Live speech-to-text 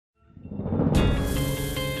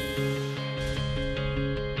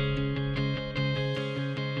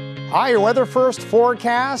Hi, your weather first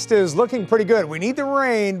forecast is looking pretty good. We need the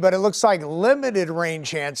rain, but it looks like limited rain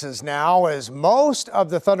chances now as most of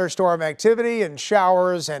the thunderstorm activity and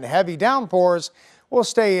showers and heavy downpours will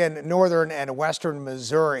stay in northern and western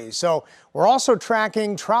Missouri. So we're also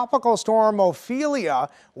tracking Tropical Storm Ophelia,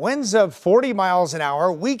 winds of 40 miles an hour,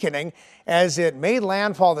 weakening as it made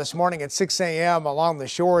landfall this morning at 6 a.m. along the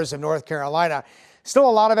shores of North Carolina. Still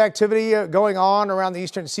a lot of activity going on around the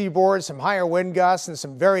eastern seaboard, some higher wind gusts and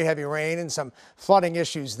some very heavy rain and some flooding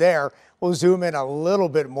issues there. We'll zoom in a little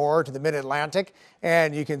bit more to the mid-Atlantic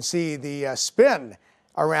and you can see the spin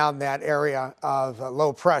around that area of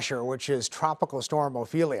low pressure, which is Tropical Storm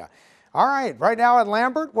Ophelia. All right, right now at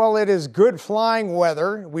Lambert, well, it is good flying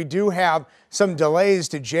weather. We do have some delays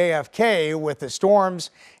to JFK with the storms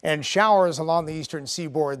and showers along the eastern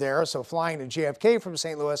seaboard there. So flying to JFK from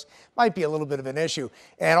St. Louis might be a little bit of an issue.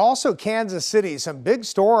 And also Kansas City, some big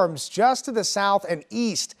storms just to the south and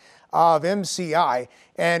east of MCI.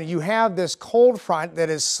 And you have this cold front that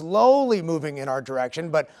is slowly moving in our direction,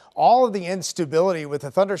 but all of the instability with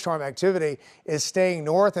the thunderstorm activity is staying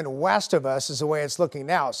north and west of us is the way it's looking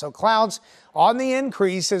now. So clouds on the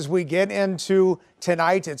increase as we get into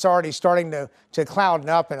tonight. It's already starting to clouden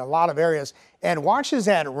up in a lot of areas. And watch as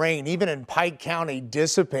that rain, even in Pike County,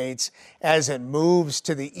 dissipates as it moves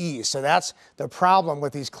to the east. So that's the problem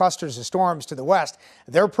with these clusters of storms to the west.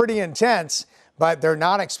 They're pretty intense, but they're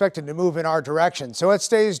not expected to move in our direction. So it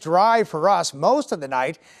stays dry for us most of the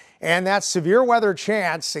night. And that severe weather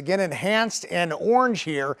chance, again enhanced in orange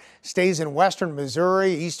here, stays in western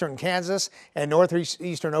Missouri, eastern Kansas, and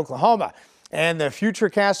northeastern Oklahoma. And the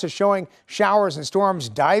futurecast is showing showers and storms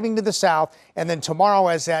diving to the south. And then tomorrow,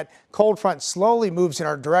 as that cold front slowly moves in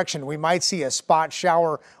our direction, we might see a spot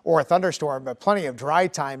shower or a thunderstorm, but plenty of dry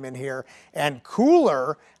time in here and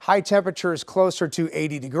cooler, high temperatures closer to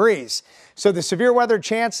 80 degrees. So the severe weather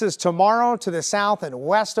chances tomorrow to the south and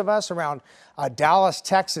west of us around Dallas,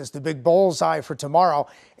 Texas, the big bullseye for tomorrow.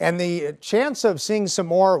 And the chance of seeing some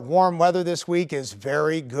more warm weather this week is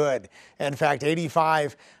very good. In fact,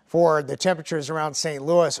 85 for the temperatures around St.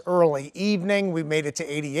 Louis early evening. We made it to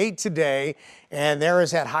 88 today, and there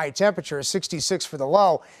is that high temperature, 66 for the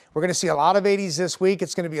low. We're going to see a lot of 80s this week.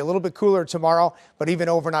 It's going to be a little bit cooler tomorrow, but even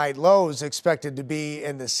overnight lows expected to be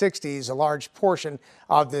in the 60s a large portion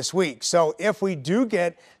of this week. So if we do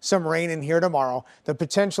get some rain in here tomorrow, the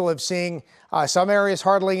potential of seeing some areas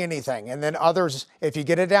hardly anything, and then others, if you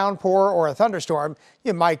get a downpour or a thunderstorm,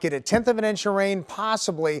 you might get 1/10 of an inch of rain,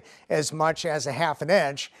 possibly as much as 1/2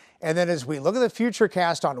 inch. And then as we look at the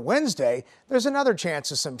futurecast on Wednesday, there's another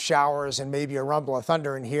chance of some showers and maybe a rumble of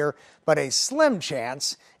thunder in here, but a slim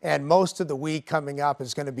chance, and most of the week coming up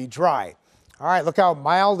is going to be dry. All right, look how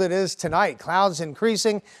mild it is tonight. Clouds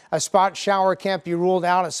increasing. A spot shower can't be ruled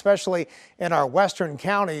out, especially in our western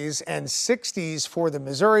counties, and 60s for the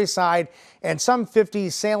Missouri side and some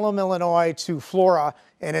 50s Salem, Illinois to Flora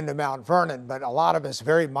and into Mount Vernon. But a lot of us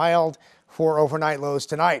very mild for overnight lows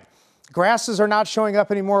tonight. Grasses are not showing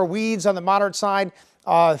up anymore. Weeds on the moderate side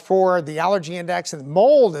for the allergy index, and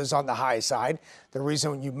mold is on the high side. The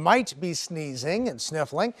reason you might be sneezing and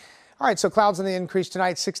sniffling. All right, so clouds on the increase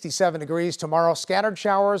tonight, 67 degrees. Tomorrow, scattered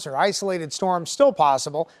showers or isolated storms still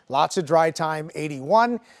possible. Lots of dry time,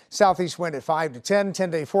 81. Southeast wind at 5 to 10.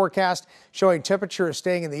 10-day forecast showing temperatures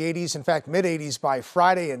staying in the 80s. In fact, mid-80s by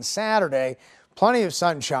Friday and Saturday. Plenty of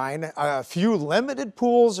sunshine. A few limited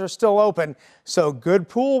pools are still open, so good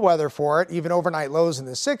pool weather for it, even overnight lows in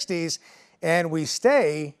the 60s. And we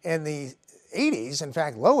stay in the 80s, in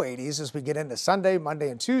fact, low 80s as we get into Sunday, Monday,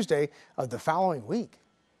 and Tuesday of the following week.